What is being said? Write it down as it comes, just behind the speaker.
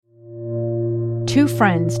Two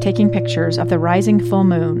friends taking pictures of the rising full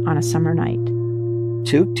moon on a summer night.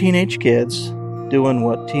 Two teenage kids doing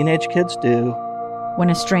what teenage kids do. When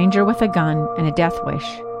a stranger with a gun and a death wish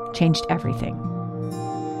changed everything.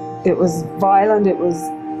 It was violent, it was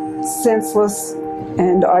senseless,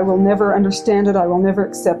 and I will never understand it, I will never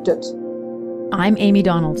accept it. I'm Amy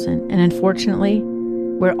Donaldson, and unfortunately,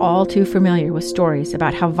 we're all too familiar with stories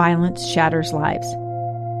about how violence shatters lives.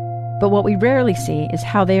 But what we rarely see is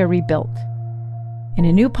how they are rebuilt. In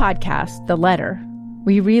a new podcast, The Letter,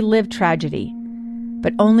 we relive tragedy,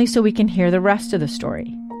 but only so we can hear the rest of the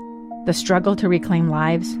story. The struggle to reclaim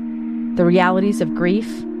lives, the realities of grief,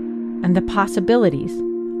 and the possibilities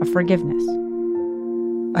of forgiveness.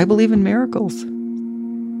 I believe in miracles.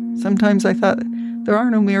 Sometimes I thought, there are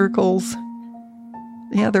no miracles.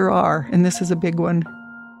 Yeah, there are, and this is a big one.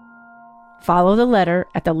 Follow The Letter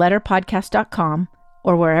at theletterpodcast.com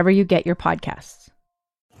or wherever you get your podcasts.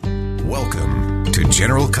 Welcome to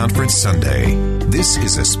General Conference Sunday. This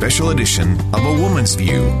is a special edition of A Woman's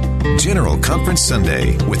View. General Conference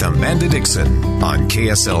Sunday with Amanda Dixon on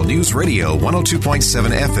KSL News Radio 102.7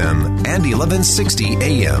 FM and 1160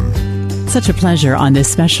 AM. Such a pleasure on this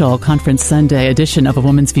special Conference Sunday edition of A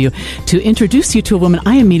Woman's View to introduce you to a woman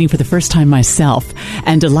I am meeting for the first time myself,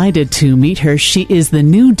 and delighted to meet her. She is the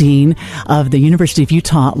new Dean of the University of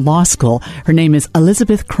Utah Law School. Her name is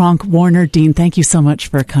Elizabeth Cronk Warner. Dean, thank you so much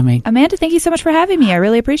for coming. Amanda, thank you so much for having me. I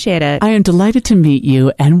really appreciate it. I am delighted to meet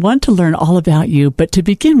you and want to learn all about you. But to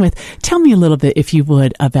begin with, tell me a little bit, if you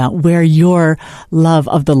would, about where your love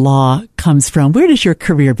of the law comes from. Where does your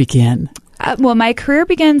career begin? Well, my career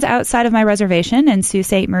begins outside of my reservation in Sault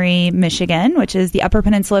Ste. Marie, Michigan, which is the Upper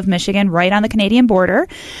Peninsula of Michigan, right on the Canadian border.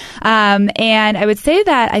 And I would say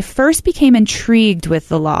that I first became intrigued with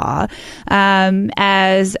the law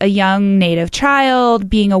as a young Native child,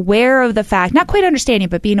 being aware of the fact, not quite understanding,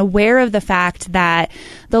 but being aware of the fact that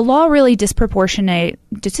the law really disproportionately,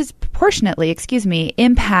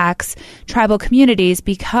 impacts tribal communities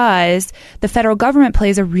because the federal government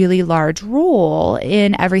plays a really large role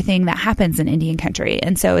in everything that happens in Indian country.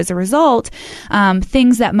 And so as a result,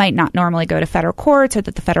 things that might not normally go to federal courts or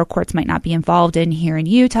that the federal courts might not be involved in here in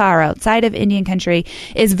Utah or outside of Indian country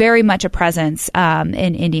is very much a presence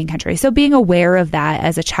in Indian country. So being aware of that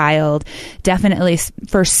as a child definitely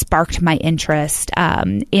first sparked my interest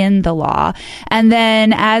in the law. And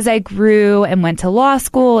then as I grew and went to law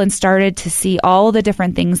school and started to see all the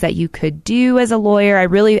different things that you could do as a lawyer, I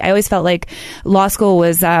always felt like law school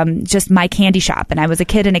was just my candy shop, and I was a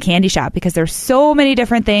kid in a candy shop because there's so many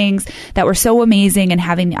different things that were so amazing, and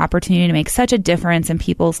having the opportunity to make such a difference in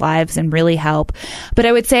people's lives and really help. But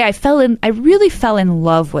I would say I really fell in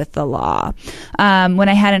love with the law when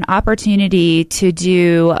I had an opportunity to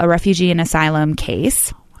do a refugee and asylum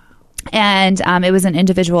case. And it was an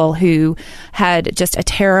individual who had just a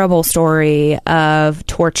terrible story of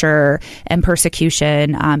torture and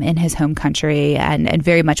persecution in his home country, and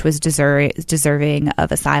very much was deserving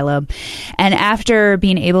of asylum. And after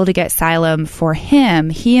being able to get asylum for him,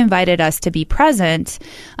 he invited us to be present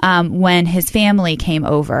when his family came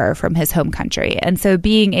over from his home country. And so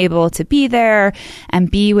being able to be there and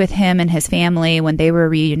be with him and his family when they were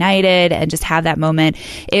reunited and just have that moment,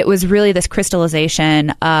 it was really this crystallization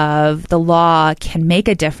of the law can make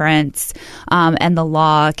a difference, and the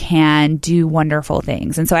law can do wonderful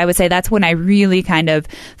things. And so I would say that's when I really kind of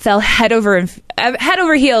fell head over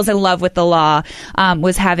heels in love with the law,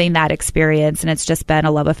 was having that experience. And it's just been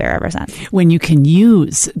a love affair ever since. When you can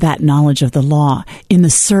use that knowledge of the law in the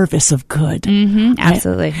service of good. Mm-hmm,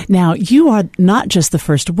 absolutely. Now, you are not just the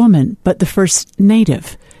first woman, but the first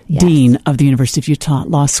Native Dean of the University of Utah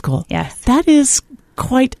Law School. Yes. That is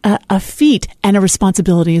quite a feat and a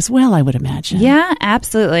responsibility as well, I would imagine. Yeah,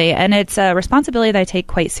 absolutely. And it's a responsibility that I take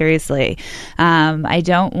quite seriously. I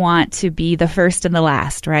don't want to be the first and the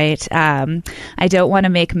last, right? I don't want to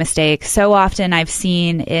make mistakes. So often I've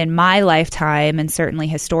seen in my lifetime, and certainly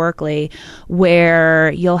historically,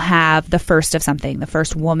 where you'll have the first of something, the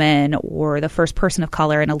first woman or the first person of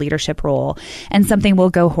color in a leadership role, and something will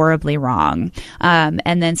go horribly wrong.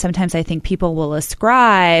 And then sometimes I think people will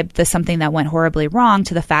ascribe something that went horribly wrong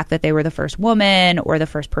to the fact that they were the first woman or the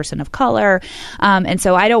first person of color. And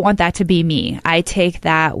so I don't want that to be me. I take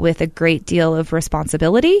that with a great deal of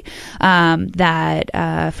responsibility,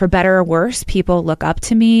 that for better or worse, people look up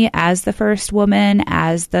to me as the first woman,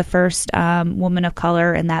 as the first woman of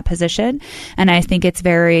color in that position. And I think it's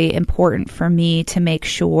very important for me to make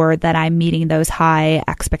sure that I'm meeting those high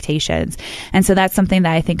expectations. And so that's something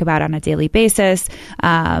that I think about on a daily basis.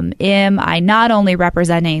 Am I not only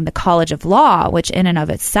representing the College of Law, which in and of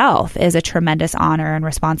itself is a tremendous honor and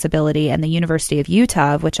responsibility, and the University of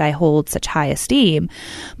Utah, of which I hold such high esteem.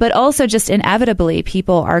 But also just inevitably,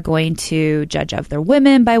 people are going to judge other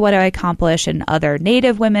women by what I accomplish and other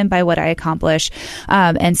Native women by what I accomplish.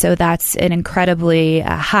 And so that's an incredibly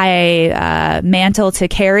high mantle to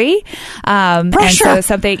carry. Pressure. And so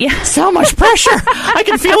something, yeah. So much pressure. I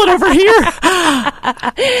can feel it over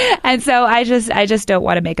here. And so I just don't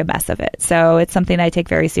want to make a mess of it. So it's something I take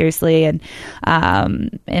very seriously, and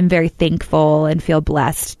am very thankful and feel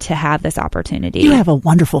blessed to have this opportunity. You have a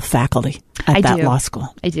wonderful faculty at that do. law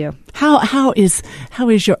school. I do. How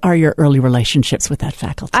are your early relationships with that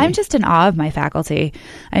faculty? I'm just in awe of my faculty.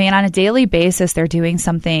 I mean, on a daily basis, they're doing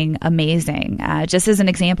something amazing. Just as an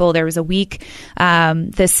example, there was a week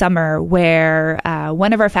this summer where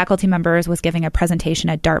one of our faculty members was giving a presentation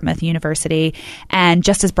at Dartmouth University, and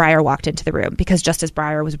Justice Breyer walked into the room because Justice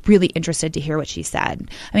Breyer was really interested to hear what she said.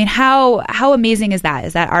 I mean, how amazing is that?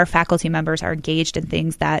 Is that our faculty members are engaged in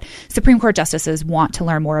things that Supreme Court justices want to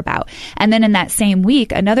learn more about. And then in that same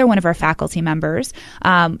week, another one of our faculty members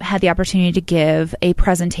had the opportunity to give a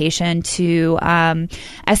presentation to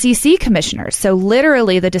SEC commissioners. So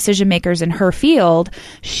literally the decision makers in her field,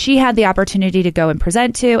 she had the opportunity to go and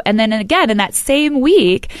present to. And then again, in that same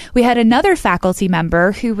week, we had another faculty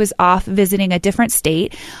member who was off visiting a different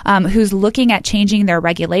state, who's looking at changing their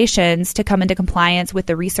regulations to come into compliance with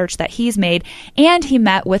the research that he's made. And he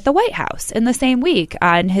met with the White House in the same week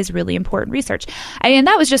on his really important research. And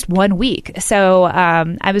that was just 1 week. So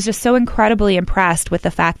I was just so incredibly impressed with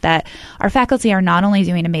the fact that our faculty are not only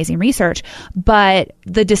doing amazing research, but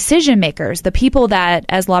the decision makers, the people that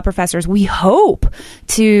as law professors we hope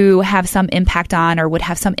to have some impact on or would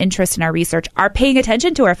have some interest in our research, are paying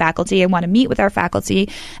attention to our faculty and want to meet with our faculty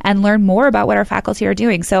and learn more about what our faculty are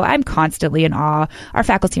doing. So I'm constantly in awe. Our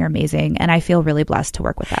faculty are amazing, and I feel really blessed to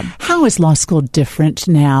work with them. How is law school different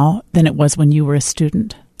now than it was when you were a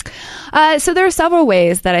student? So there are several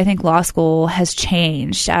ways that I think law school has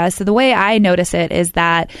changed. So the way I notice it is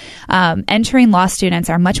that entering law students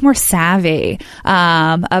are much more savvy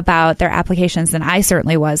about their applications than I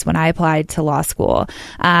certainly was when I applied to law school.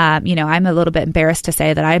 I'm a little bit embarrassed to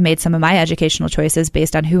say that I made some of my educational choices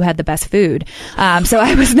based on who had the best food. So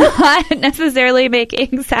I was not necessarily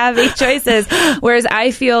making savvy choices, whereas I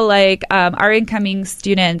feel like our incoming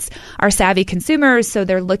students are savvy consumers. So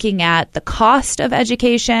they're looking at the cost of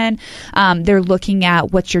education. They're looking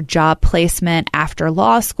at what's your job placement after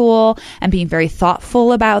law school and being very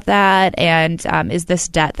thoughtful about that. And is this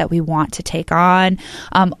debt that we want to take on?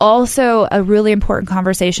 Also, a really important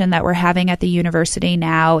conversation that we're having at the university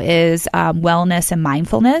now is wellness and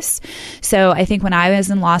mindfulness. So I think when I was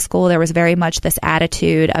in law school, there was very much this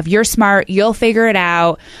attitude of you're smart, you'll figure it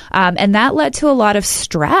out. And that led to a lot of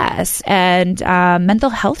stress and mental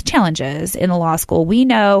health challenges in the law school. We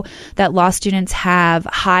know that law students have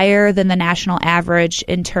higher than the national average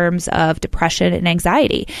in terms of depression and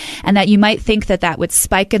anxiety. And that you might think that that would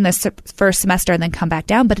spike in the first semester and then come back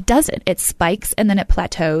down, but it doesn't. It spikes and then it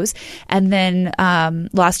plateaus. And then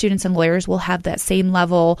law students and lawyers will have that same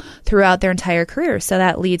level throughout their entire career. So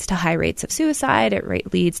that leads to high rates of suicide.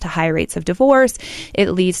 It leads to high rates of divorce.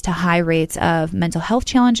 It leads to high rates of mental health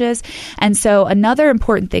challenges. And so another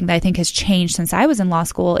important thing that I think has changed since I was in law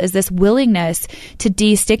school is this willingness to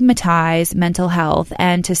destigmatize mental health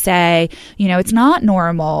and to say, it's not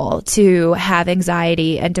normal to have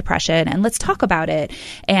anxiety and depression, and let's talk about it.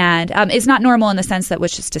 And it's not normal in the sense that,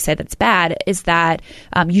 which is to say that's bad, is that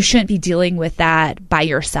you shouldn't be dealing with that by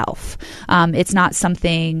yourself. It's not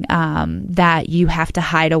something that you have to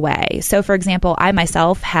hide away. So, for example, I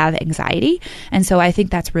myself have anxiety, and so I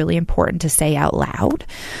think that's really important to say out loud,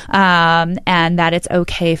 and that it's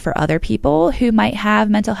okay for other people who might have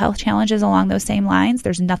mental health challenges along those same lines.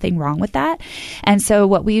 There's nothing wrong with that. And so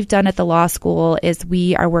what we've done at the law school is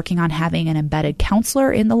we are working on having an embedded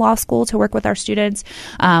counselor in the law school to work with our students.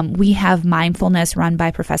 We have mindfulness run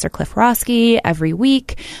by Professor Cliff Roski every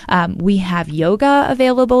week. We have yoga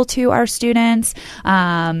available to our students.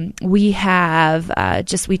 We have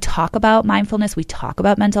we talk about mindfulness. We talk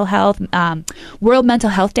about mental health. World Mental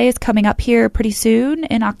Health Day is coming up here pretty soon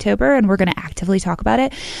in October, and we're going to actively talk about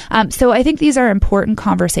it. So I think these are important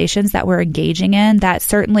conversations that we're engaging in. That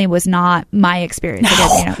certainly was not my experience.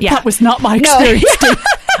 That was not my experience.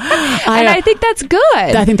 And I think that's good.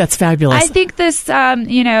 I think that's fabulous. I think this,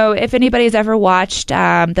 if anybody's ever watched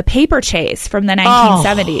The Paper Chase from the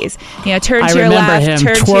 1970s, turn to your left,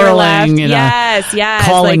 turn to your left. Yes.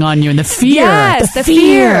 Calling on you, and the fear. Yes, the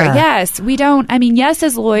fear. Yes. We don't, yes,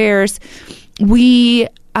 as lawyers, we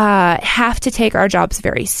have to take our jobs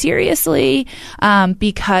very seriously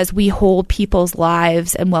because we hold people's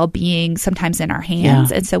lives and well-being sometimes in our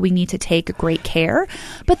hands. And so we need to take great care.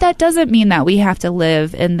 But that doesn't mean that we have to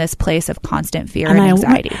live in this place of constant fear and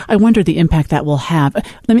anxiety. I wonder the impact that will have.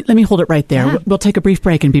 Let me hold it right there. Yeah. We'll take a brief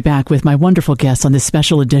break and be back with my wonderful guest on this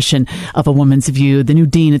special edition of A Woman's View. The new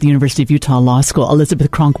dean at the University of Utah Law School,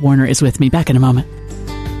 Elizabeth Cronk-Warner, is with me. Back in a moment.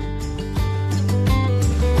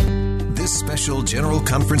 This special General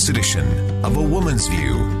Conference edition of A Woman's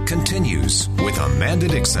View continues with Amanda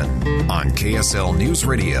Dixon on KSL News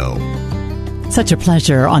Radio. Such a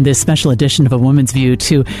pleasure on this special edition of A Woman's View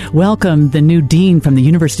to welcome the new dean from the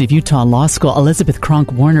University of Utah Law School. Elizabeth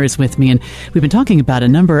Cronk-Warner is with me, and we've been talking about a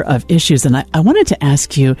number of issues. And I wanted to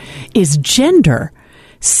ask you, is gender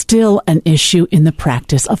still an issue in the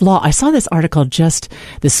practice of law? I saw this article just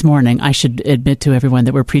this morning. I should admit to everyone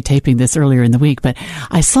that we're pre-taping this earlier in the week, but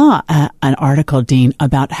I saw an article, Dean,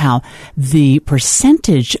 about how the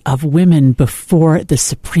percentage of women before the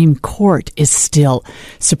Supreme Court is still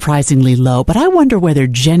surprisingly low. But I wonder whether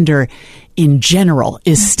gender in general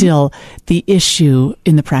is still the issue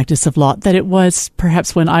in the practice of law that it was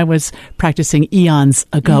perhaps when I was practicing eons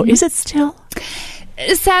ago. Is it still?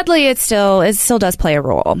 Sadly, it still does play a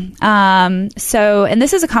role. And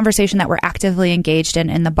this is a conversation that we're actively engaged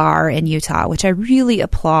in the bar in Utah, which I really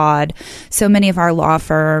applaud so many of our law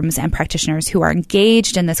firms and practitioners who are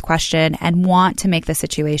engaged in this question and want to make the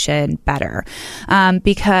situation better.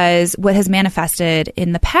 Because what has manifested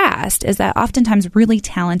in the past is that oftentimes really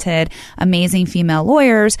talented, amazing female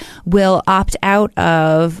lawyers will opt out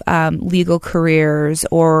of legal careers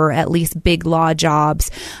or at least big law jobs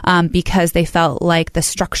because they felt like the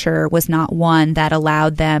structure was not one that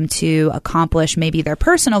allowed them to accomplish maybe their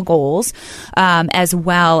personal goals as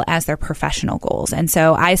well as their professional goals. And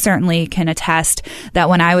so I certainly can attest that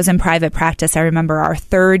when I was in private practice, I remember our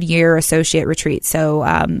third year associate retreat. So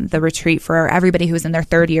the retreat for everybody who was in their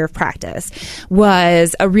third year of practice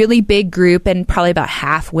was a really big group and probably about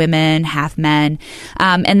half women, half men.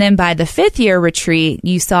 And then by the fifth year retreat,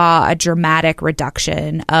 you saw a dramatic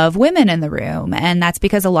reduction of women in the room. And that's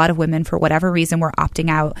because a lot of women, for whatever reason, were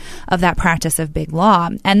opting out of that practice of big law.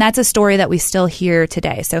 And that's a story that we still hear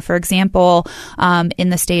today. So, for example, in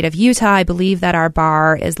the state of Utah, I believe that our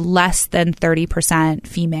bar is less than 30%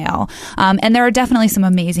 female. And there are definitely some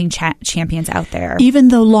amazing champions out there. Even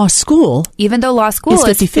though law school is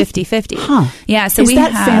 50-50. Huh. Yeah. So is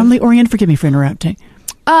that family-oriented? Forgive me for interrupting.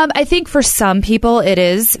 I think for some people it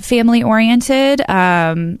is family oriented.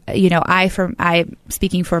 I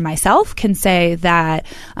speaking for myself can say that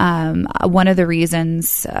one of the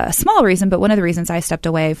reasons, a small reason, but one of the reasons I stepped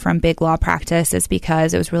away from big law practice is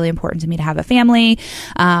because it was really important to me to have a family,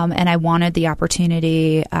 and I wanted the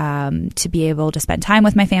opportunity to be able to spend time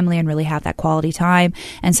with my family and really have that quality time.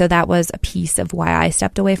 And so that was a piece of why I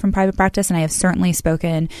stepped away from private practice, and I have certainly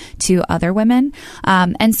spoken to other women.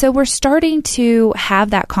 And so we're starting to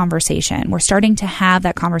have that conversation. We're starting to have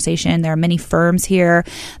that conversation. There are many firms here.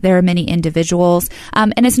 There are many individuals.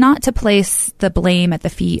 And it's not to place the blame at the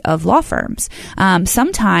feet of law firms.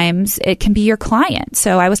 Sometimes it can be your client.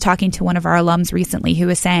 So I was talking to one of our alums recently who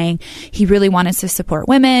was saying he really wanted to support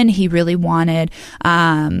women. He really wanted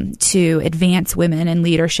to advance women in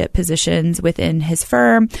leadership positions within his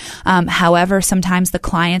firm. However, sometimes the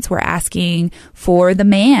clients were asking for the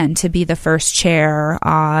man to be the first chair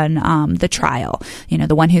on the trial,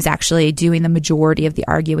 the one who's actually doing the majority of the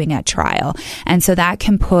arguing at trial. And so that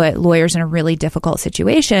can put lawyers in a really difficult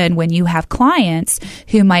situation when you have clients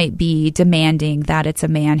who might be demanding that it's a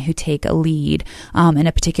man who take a lead in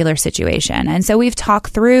a particular situation. And so we've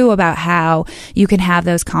talked through about how you can have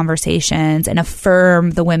those conversations and affirm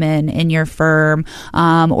the women in your firm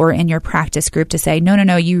or in your practice group to say,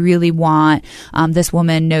 no, you really want this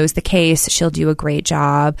woman knows the case. She'll do a great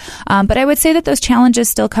job. But I would say that those challenges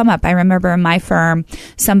still come up. I remember in my firm,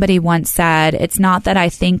 somebody once said, it's not that I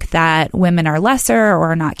think that women are lesser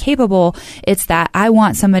or are not capable. It's that I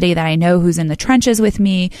want somebody that I know who's in the trenches with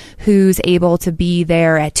me, who's able to be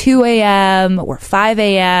there at 2 a.m. or 5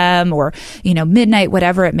 a.m. or, midnight,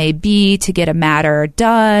 whatever it may be, to get a matter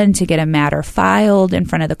done, to get a matter filed in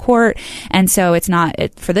front of the court. And so it's not,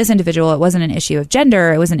 for this individual, it wasn't an issue of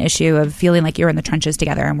gender. It was an issue of feeling like you're in the trenches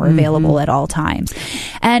together and we're available at all times.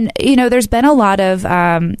 And, there's been a lot of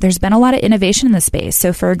innovation in the space.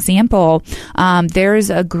 So, for example, there's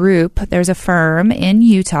a firm in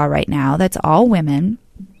Utah right now that's all women.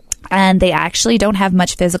 And they actually don't have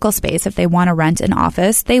much physical space. If they want to rent an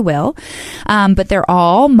office, they will. But they're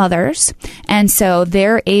all mothers. And so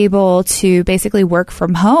they're able to basically work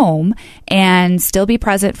from home and still be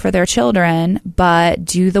present for their children, but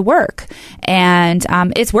do the work. And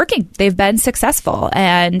it's working. They've been successful.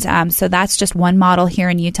 And so that's just one model here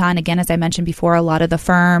in Utah. And again, as I mentioned before, a lot of the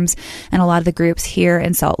firms and a lot of the groups here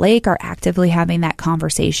in Salt Lake are actively having that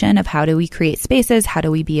conversation of how do we create spaces? How do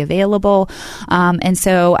we be available? And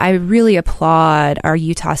so I really applaud our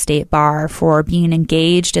Utah State Bar for being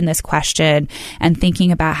engaged in this question and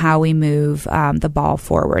thinking about how we move the ball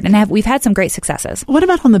forward. And we've had some great successes. What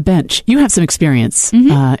about on the bench? You have some experience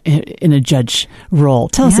in a judge role.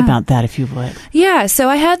 Tell us about that, if you would. Yeah, so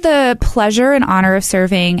I had the pleasure and honor of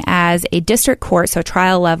serving as a district court, so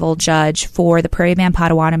trial level judge for the Prairie Band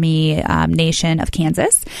Potawatomi Nation of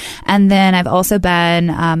Kansas. And then I've also been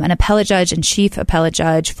an appellate judge and chief appellate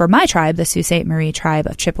judge for my tribe, the Sault Ste. Marie tribe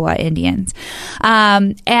of Chippewa Indians.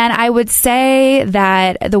 And I would say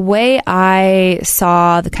that the way I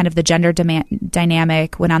saw the kind of the gender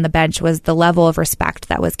dynamic when on the bench was the level of respect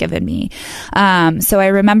that was given me. So I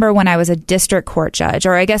remember when I was a district court judge,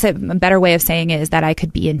 or I guess a better way of saying it is that I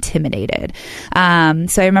could be intimidated.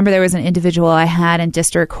 So I remember there was an individual I had in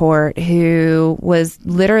district court who was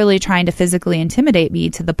literally trying to physically intimidate me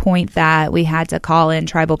to the point that we had to call in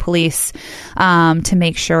tribal police to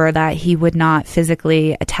make sure that he would not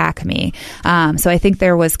physically attack me. So I think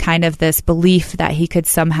there was kind of this belief that he could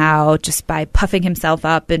somehow, just by puffing himself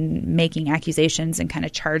up and making accusations and kind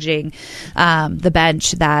of charging the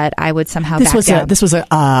bench, that I would somehow back down. This was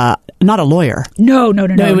not a lawyer. No.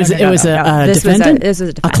 It was a defendant? This was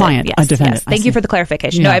a defendant. A client. Yes, a defendant. Yes. Thank you for the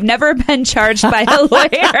clarification. No, I've never been charged by a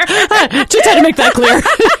lawyer. Just had to make that clear.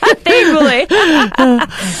 Thankfully.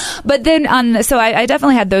 But then so I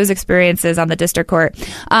definitely had those experiences on the district court.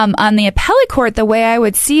 On the appellate court, the way I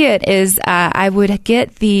would see it is I would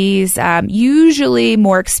get these usually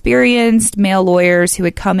more experienced male lawyers who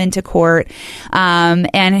would come into court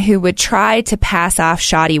and who would try to pass off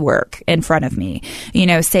shoddy work in front of me.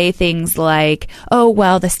 Say things like, oh,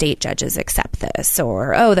 well, the state judges accept this,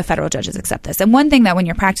 or, oh, the federal judges accept this. And one thing that when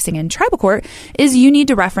you're practicing in tribal court is you need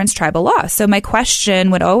to reference tribal law. So my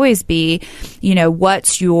question would always be,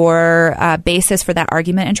 what's your basis for that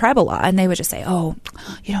argument in tribal law? And they would just say, oh,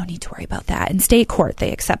 you don't need to worry about that. In state court,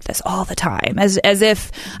 they accept this all the time, as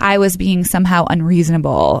if I was being somehow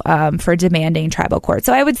unreasonable for demanding tribal court.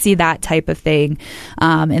 So I would see that type of thing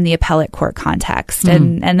in the appellate court context.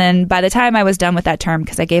 And then by the time I was done with that term,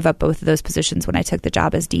 because I gave up both of those positions when I took the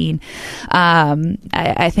job as dean,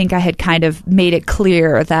 I think I had kind of made it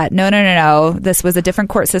clear that no, this was a different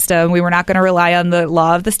court system. We were not going to rely on the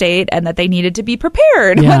law of the state, and that they needed to be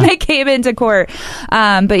prepared when they came into court.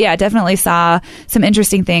 But yeah, definitely saw some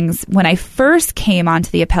interesting things. When I first came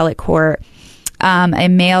onto the appellate court, a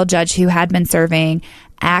male judge who had been serving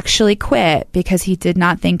actually quit because he did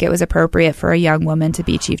not think it was appropriate for a young woman to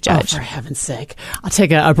be chief judge. Oh, for heaven's sake. I'll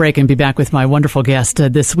take a break and be back with my wonderful guest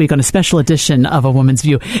this week on a special edition of A Woman's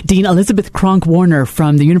View. Dean Elizabeth Kronk-Warner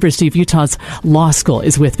from the University of Utah's Law School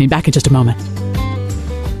is with me. Back in just a moment.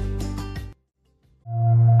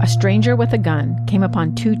 A stranger with a gun came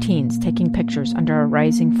upon two teens taking pictures under a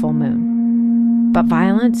rising full moon. But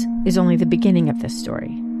violence is only the beginning of this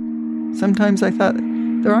story. Sometimes I thought,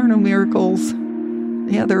 there are no miracles.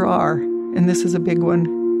 Yeah, there are. And this is a big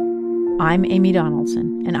one. I'm Amy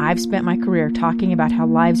Donaldson, and I've spent my career talking about how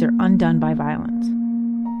lives are undone by violence.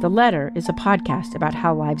 The Letter is a podcast about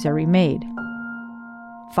how lives are remade.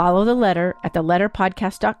 Follow The Letter at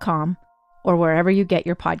theletterpodcast.com or wherever you get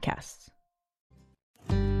your podcasts.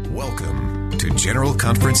 Welcome to General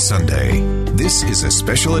Conference Sunday. This is a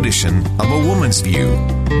special edition of A Woman's View.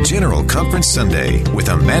 General Conference Sunday with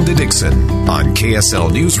Amanda Dixon on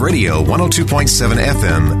KSL News Radio 102.7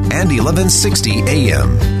 FM and 1160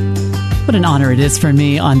 AM. What an honor it is for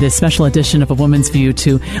me on this special edition of A Woman's View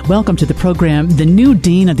to welcome to the program the new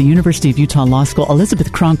Dean of the University of Utah Law School.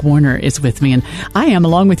 Elizabeth Kronk-Warner is with me, and I am,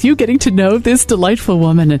 along with you, getting to know this delightful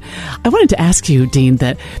woman. And I wanted to ask you, Dean,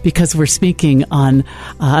 that because we're speaking on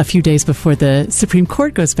a few days before the Supreme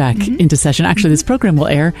Court goes back into session, actually this program will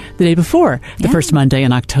air the day before the first Monday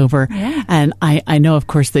in October. Yeah. And I know, of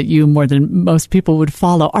course, that you, more than most people, would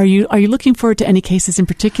follow. Are you looking forward to any cases in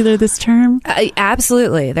particular this term?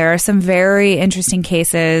 Absolutely. There are some very interesting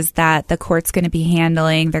cases that the court's going to be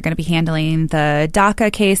handling. They're going to be handling the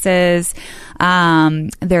DACA cases.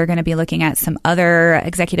 They're going to be looking at some other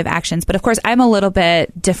executive actions. But of course, I'm a little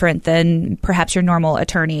bit different than perhaps your normal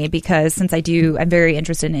attorney, because since I'm very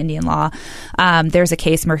interested in Indian law. There's a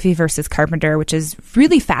case, Murphy versus Carpenter, which is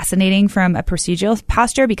really fascinating from a procedural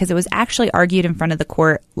posture, because it was actually argued in front of the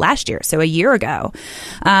court last year, so a year ago.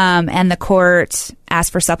 And the court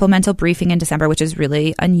asked for supplemental briefing in December, which is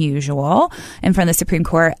really unusual, in front of the Supreme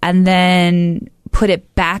Court, and then put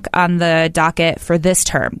it back on the docket for this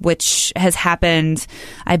term, which has happened,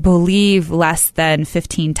 I believe, less than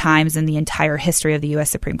 15 times in the entire history of the U.S.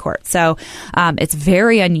 Supreme Court. So it's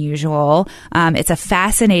very unusual. It's a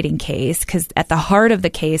fascinating case, because at the heart of the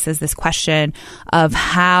case is this question of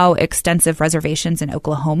how extensive reservations in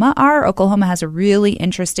Oklahoma are. Oklahoma has a really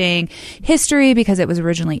interesting history because it was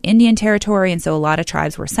originally Indian territory, and so a lot of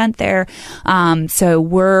tribes were sent there. So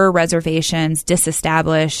were reservations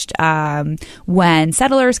disestablished when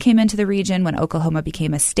settlers came into the region, when Oklahoma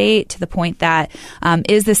became a state, to the point that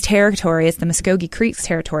is this territory, it's the Muskogee Creek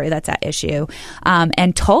territory that's at issue.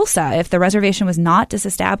 And Tulsa, if the reservation was not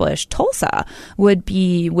disestablished, Tulsa would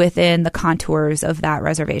be within the contours of that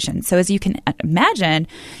reservation. So as you can imagine,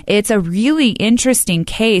 it's a really interesting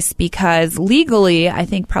case, because legally, I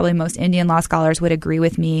think probably most Indian law scholars would agree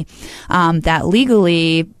with me that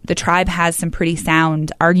legally the tribe has some pretty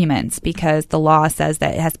sound arguments, because the law says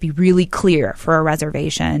that it has to be really clear for a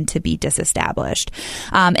reservation to be disestablished.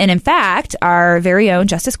 And in fact, our very own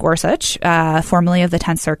Justice Gorsuch, formerly of the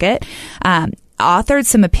 10th Circuit, authored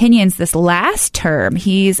some opinions this last term.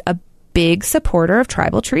 He's a big supporter of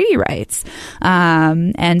tribal treaty rights.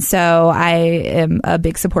 And so I am a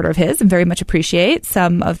big supporter of his and very much appreciate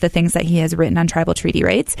some of the things that he has written on tribal treaty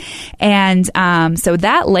rights. And so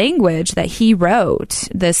that language that he wrote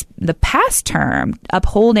the past term,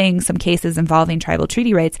 upholding some cases involving tribal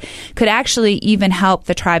treaty rights, could actually even help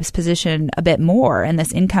the tribe's position a bit more in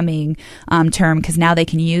this incoming term, because now they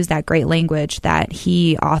can use that great language that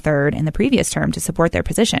he authored in the previous term to support their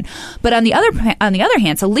position. But on the other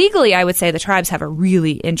hand, so legally, I would say the tribes have a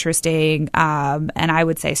really interesting and I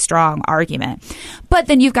would say strong argument. But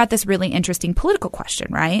then you've got this really interesting political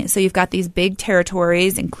question, right? So you've got these big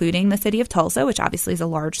territories, including the city of Tulsa, which obviously is a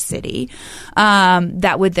large city,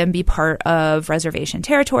 that would then be part of reservation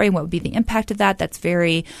territory. And what would be the impact of that? That's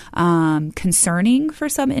very concerning for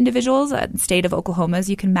some individuals. The state of Oklahoma, as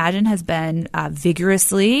you can imagine, has been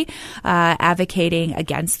vigorously advocating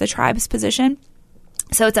against the tribe's position.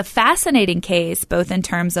 So it's a fascinating case, both in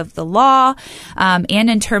terms of the law and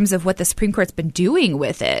in terms of what the Supreme Court's been doing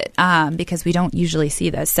with it, because we don't usually see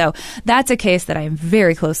this. So that's a case that I'm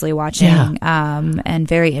very closely watching and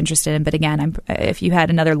very interested in. But again, if you had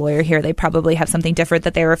another lawyer here, they probably have something different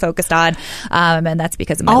that they were focused on, and that's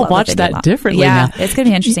because of my love of watch Indian that law. differently. Yeah, now. It's going to be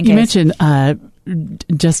an interesting You case. mentioned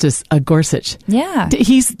Justice Gorsuch. Yeah.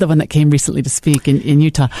 He's the one that came recently to speak in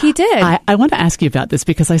Utah. He did. I want to ask you about this,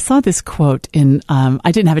 because I saw this quote in,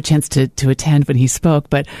 I didn't have a chance to attend when he spoke,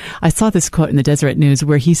 but I saw this quote in the Deseret News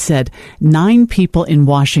where he said, 9 people in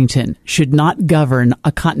Washington should not govern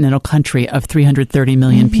a continental country of 330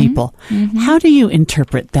 million people. Mm-hmm. How do you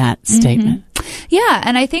interpret that statement? Yeah,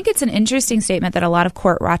 and I think it's an interesting statement that a lot of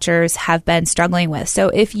court watchers have been struggling with. So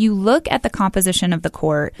if you look at the composition of the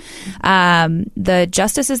court, the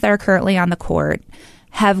justices that are currently on the court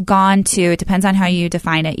have gone to, it depends on how you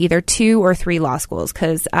define it, either 2 or 3 law schools,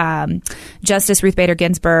 because Justice Ruth Bader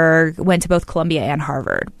Ginsburg went to both Columbia and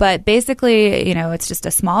Harvard. But basically, it's just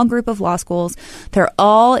a small group of law schools. They're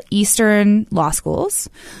all Eastern law schools.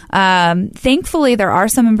 Thankfully, there are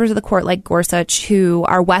some members of the court like Gorsuch who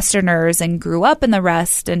are Westerners and grew up in the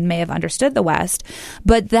West and may have understood the West.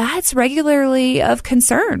 But that's regularly of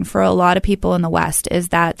concern for a lot of people in the West, is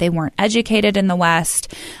that they weren't educated in the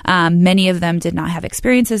West. Many of them did not have experiences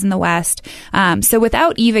in the West. So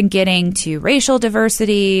without even getting to racial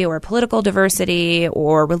diversity or political diversity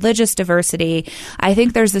or religious diversity, I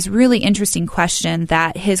think there's this really interesting question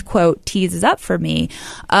that his quote teases up for me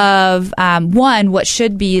of, one, what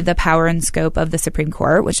should be the power and scope of the Supreme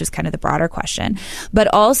Court, which is kind of the broader question,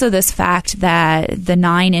 but also this fact that the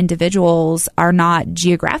 9 individuals are not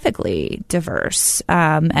geographically diverse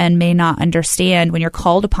and may not understand when you're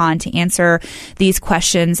called upon to answer these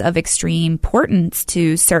questions of extreme importance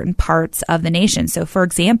to certain parts of the nation. So, for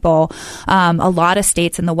example, a lot of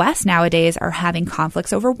states in the West nowadays are having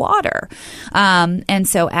conflicts over water. And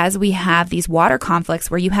so as we have these water conflicts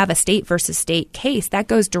where you have a state versus state case, that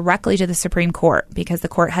goes directly to the Supreme Court because the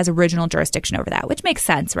court has original jurisdiction over that, which makes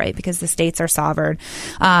sense, right? Because the states are sovereign.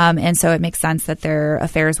 And so it makes sense that their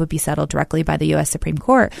affairs would be settled directly by the U.S. Supreme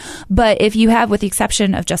Court. But if you have, with the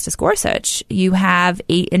exception of Justice Gorsuch, you have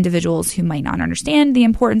 8 individuals who might not understand the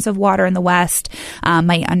importance of water in the West,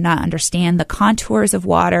 might not understand the contours of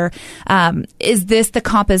water. Is this the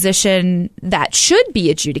composition that should be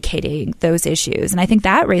adjudicating those issues? And I think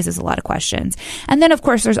that raises a lot of questions. And then, of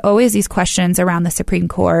course, there's always these questions around the Supreme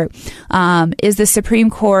Court. Is the Supreme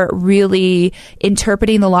Court really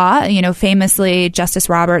interpreting the law? Famously, Justice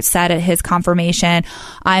Roberts said at his confirmation,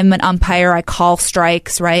 I'm an umpire. I call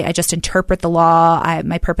strikes, right? I just interpret the law.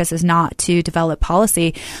 My purpose is not to develop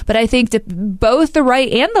policy. But I think both the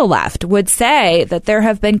right and the left would say that there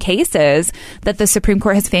have been cases that the Supreme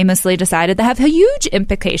Court has famously decided that have huge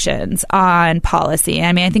implications on policy.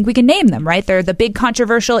 I mean, I think we can name them, right? They're the big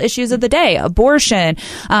controversial issues of the day: abortion,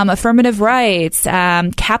 affirmative rights,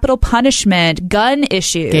 capital punishment, gun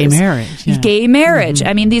issues. Gay marriage. Yeah. Gay marriage. Mm-hmm.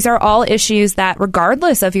 I mean, these are all issues that,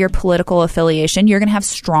 regardless of your political affiliation, you're going to have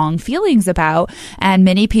strong feelings about, and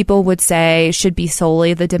many people would say should be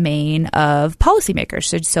solely the domain of policymakers,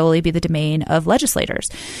 should solely be the domain of legislators.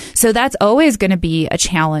 So that's always going to be a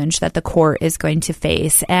challenge that the court is going to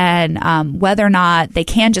face. And whether or not they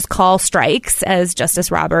can just call strikes, as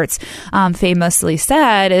Justice Roberts famously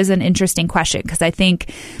said, is an interesting question, because I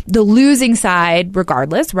think the losing side,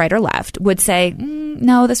 regardless, right or left, would say,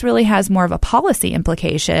 no, this really has more of a policy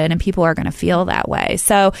implication, and people are going to feel that way.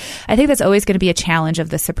 So I think that's always going to be a challenge of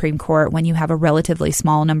the Supreme Court when you have a relatively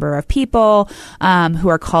small number of people who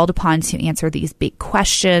are called upon to answer these big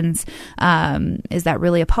questions. Is that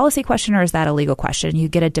really a policy question, or is that a legal question? You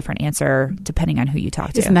get a different answer depending on who you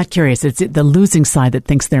talk to. Isn't that curious? It's the losing side that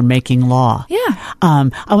thinks they're making law. Yeah.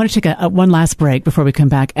 I want to take one last break before we come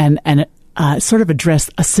back and sort of address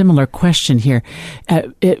a similar question here,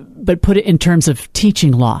 but put it in terms of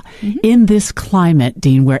teaching law. Mm-hmm. In this climate,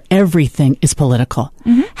 Dean, where everything is political,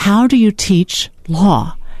 mm-hmm. how do you teach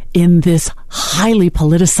law in this highly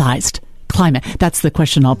politicized climate? That's the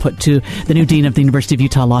question I'll put to the new dean of the University of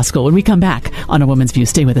Utah Law School when we come back on A Woman's View.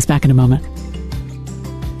 Stay with us. Back in a moment.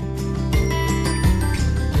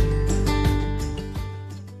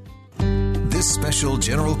 This special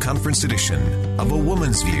General Conference edition of A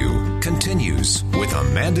Woman's View continues with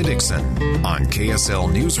Amanda Dixon on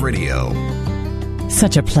KSL News Radio.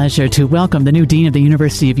 Such a pleasure to welcome the new dean of the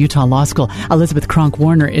University of Utah Law School. Elizabeth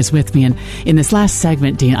Cronk-Warner is with me. And in this last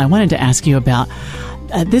segment, Dean, I wanted to ask you about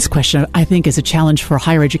this question. I think is a challenge for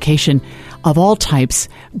higher education of all types,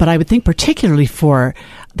 but I would think particularly for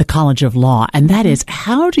the College of Law. And that is,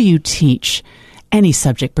 how do you teach any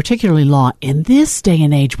subject, particularly law, in this day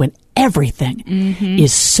and age when everything mm-hmm.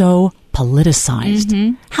 is so politicized?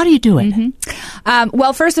 Mm-hmm. How do you do it? Mm-hmm.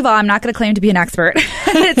 Well, first of all, I'm not going to claim to be an expert.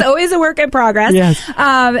 It's always a work in progress. Yes.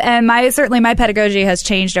 And certainly my pedagogy has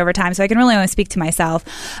changed over time, so I can really only speak to myself.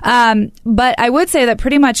 But I would say that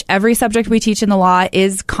pretty much every subject we teach in the law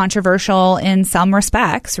is controversial in some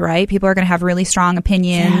respects, right? People are going to have really strong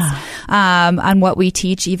opinions on what we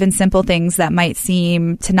teach. Even simple things that might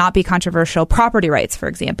seem to not be controversial, property rights, for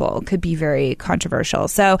example, could be very controversial.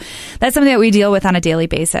 So that's something that we deal with on a daily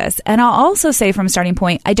basis. And I'll also say, from a starting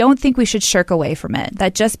point, I don't think we should shirk away from it.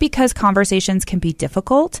 That just because conversations can be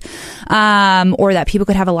difficult, or that people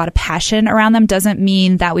could have a lot of passion around them, doesn't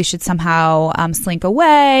mean that we should somehow slink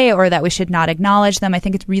away, or that we should not acknowledge them. I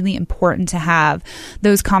think it's really important to have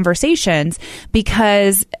those conversations,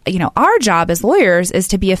 because, our job as lawyers is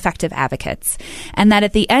to be effective advocates. And that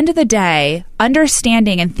at the end of the day,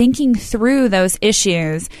 understanding and thinking through those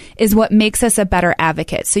issues is what makes us a better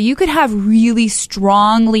advocate. So you could have really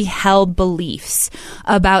strongly held beliefs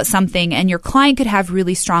about something, and your client could have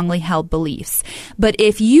really strongly held beliefs. But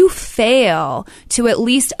if you fail to at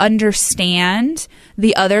least understand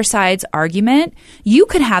the other side's argument, you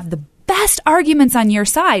could have the best arguments on your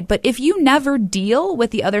side, but if you never deal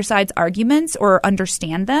with the other side's arguments or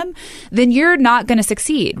understand them, then you're not going to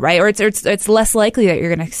succeed, right? Or it's less likely that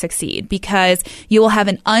you're going to succeed, because you will have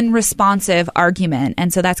an unresponsive argument,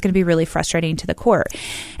 and so that's going to be really frustrating to the court.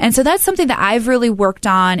 And so that's something that I've really worked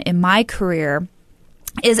on in my career,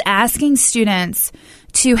 is asking students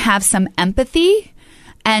to have some empathy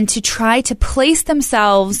and to try to place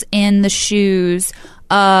themselves in the shoes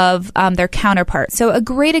of their counterpart. So a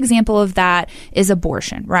great example of that is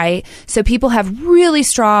abortion, right? So people have really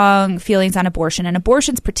strong feelings on abortion, and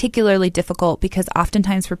abortion's particularly difficult because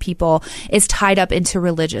oftentimes for people it's tied up into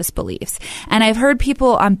religious beliefs. And I've heard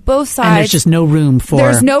people on both sides... And there's just no room for...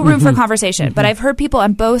 There's no room for conversation. But I've heard people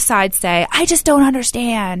on both sides say, I just don't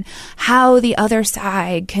understand how the other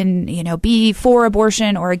side can, be for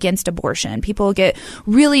abortion or against abortion. People get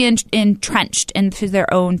really entrenched into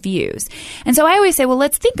their own views. And so I always say, well,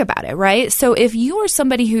 let's think about it, right? So if you are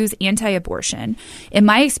somebody who's anti-abortion, in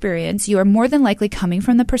my experience, you are more than likely coming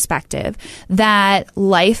from the perspective that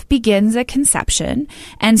life begins at conception.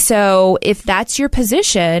 And so if that's your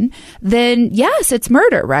position, then yes, it's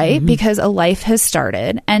murder, right? Because a life has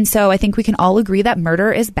started. And so I think we can all agree that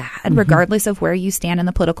murder is bad, regardless of where you stand in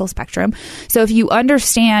the political spectrum. So if you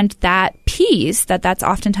understand that piece, that's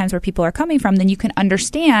oftentimes where people are coming from, then you can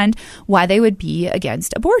understand why they would be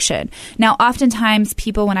against abortion. Now, oftentimes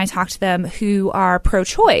people, when I talk to them who are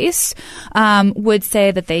pro-choice, would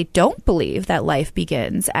say that they don't believe that life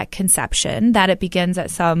begins at conception, that it begins at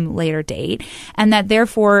some later date, and that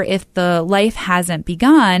therefore if the life hasn't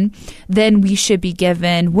begun, then we should be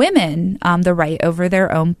given women the right over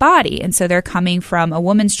their own body. And so they're coming from a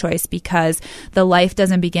woman's choice because the life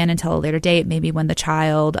doesn't begin until a later date, maybe when the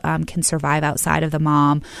child can survive outside of the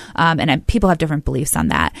mom. And people have different beliefs on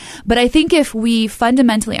that. But I think if we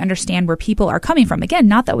fundamentally understand where people are coming from, again,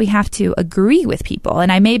 not that we have to agree with people,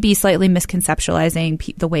 and I may be slightly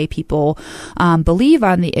misconceptualizing the way people believe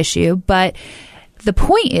on the issue, but the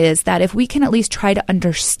point is that if we can at least try to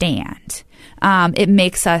understand, it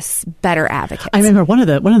makes us better advocates. I remember one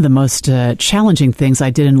of the most challenging things I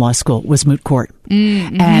did in law school was moot court,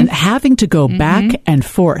 and having to go back and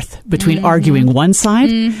forth between arguing one side,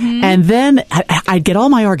 and then I'd get all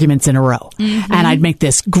my arguments in a row, and I'd make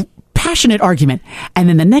this passionate argument, and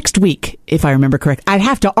then the next week, if I remember correct, I'd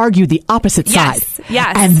have to argue the opposite side.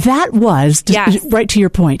 Yes. And that was, right to your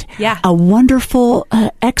point, a wonderful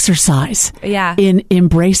exercise in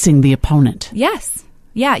embracing the opponent. Yes.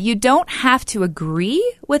 Yeah, you don't have to agree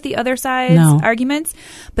with the other side's arguments,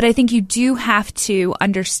 but I think you do have to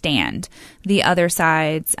understand the other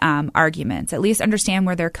side's arguments, at least understand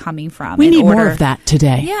where they're coming from. We need more of that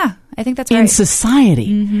today. Yeah, I think that's right. In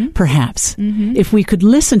society, perhaps, if we could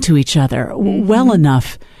listen to each other well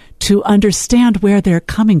enough to understand where they're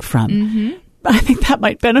coming from. I think that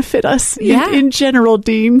might benefit us in general,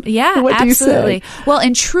 Dean. Yeah, what absolutely. Do you say? Well,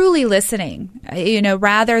 and truly listening,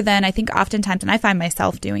 rather than, I think oftentimes, and I find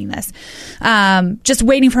myself doing this, just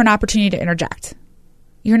waiting for an opportunity to interject.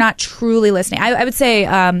 You're not truly listening. I would say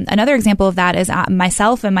another example of that is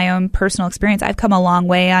myself and my own personal experience. I've come a long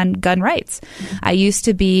way on gun rights. I used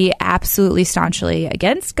to be absolutely staunchly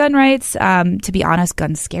against gun rights. To be honest,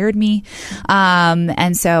 guns scared me.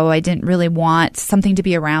 And so I didn't really want something to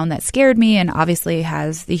be around that scared me, and obviously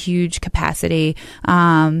has the huge capacity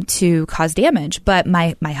to cause damage. But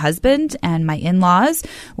my husband and my in-laws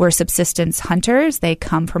were subsistence hunters. They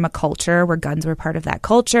come from a culture where guns were part of that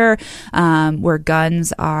culture, where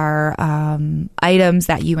guns are items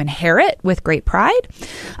that you inherit with great pride.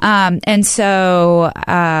 And so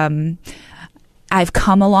I've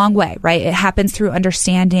come a long way, right? It happens through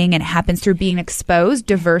understanding, and it happens through being exposed,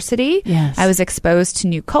 diversity. Yes. I was exposed to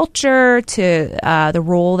new culture, to the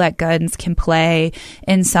role that guns can play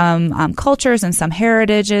in some cultures and some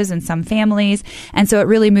heritages and some families. And so it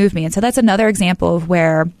really moved me. And so that's another example of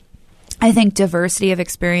where I think diversity of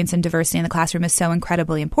experience and diversity in the classroom is so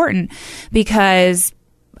incredibly important, because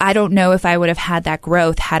I don't know if I would have had that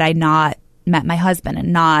growth had I not met my husband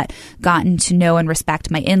and not gotten to know and respect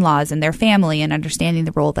my in-laws and their family and understanding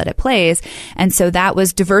the role that it plays. And so that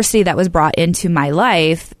was diversity that was brought into my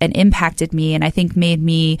life and impacted me, and I think made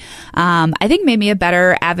me a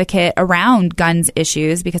better advocate around guns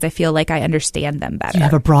issues, because I feel like I understand them better. You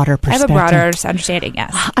have a broader perspective. I have a broader understanding,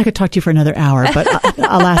 yes. I could talk to you for another hour, but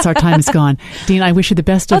alas, our time is gone. Dean, I wish you the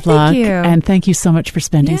best of luck. Thank you. And thank you so much for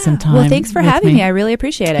spending some time. Well, thanks for having me. I really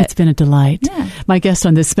appreciate it. It's been a delight. Yeah. My guest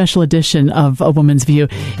on this special edition of A Woman's View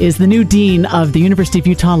is the new Dean of the University of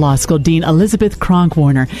Utah Law School, Dean Elizabeth Kronk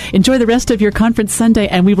Warner. Enjoy the rest of your Conference Sunday,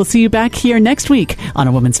 and we will see you back here next week on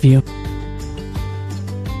A Woman's View.